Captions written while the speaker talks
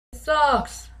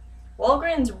sucks.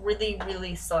 Walgreens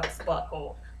really sucks,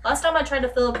 butthole. Last time I tried to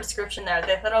fill a prescription there,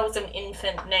 they thought I was an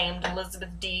infant named Elizabeth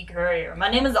D. Courier. My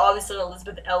name is obviously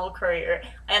Elizabeth L. Courier,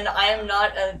 and I am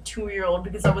not a 2-year-old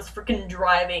because I was freaking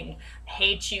driving.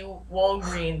 Hate you,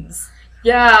 Walgreens.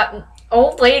 Yeah,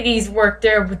 old ladies work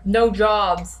there with no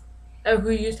jobs. Oh,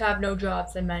 who used to have no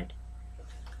jobs, I meant.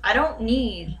 I don't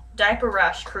need diaper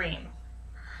rash cream.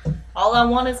 All I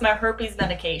want is my herpes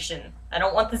medication. I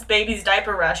don't want this baby's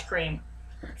diaper rash cream.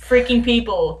 Freaking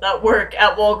people that work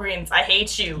at Walgreens, I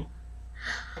hate you.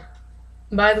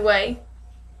 By the way,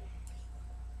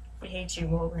 We hate you,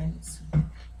 Walgreens.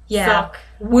 yeah, Suck.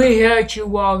 we hate you,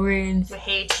 Walgreens. We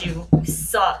hate you. You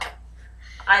suck.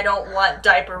 I don't want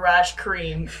diaper rash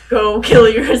cream. Go kill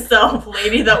yourself,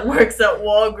 lady that works at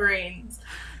Walgreens.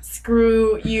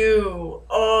 Screw you.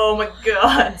 Oh my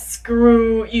god,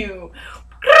 screw you.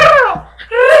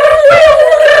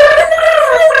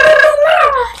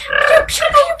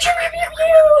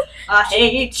 I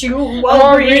hate you,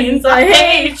 Walgreens. I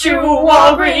hate you,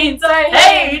 Walgreens. I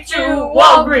hate you,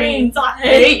 Walgreens. I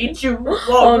hate you,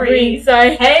 Walgreens.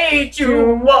 I hate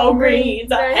you,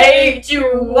 Walgreens. I hate you,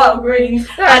 Walgreens.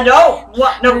 I don't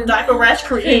want no diaper rash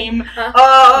cream.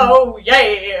 Oh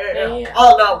yeah.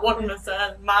 All I want is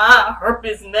my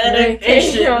herpes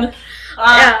medication.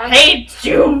 I hate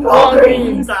you,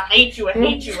 Walgreens. I hate you. I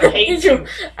hate you. I hate you.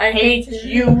 I hate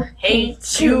you.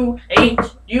 Hate you. Hate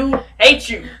you. Hate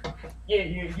you. Yeah.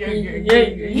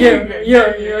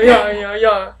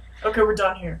 Yeah. Okay, we're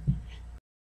done here.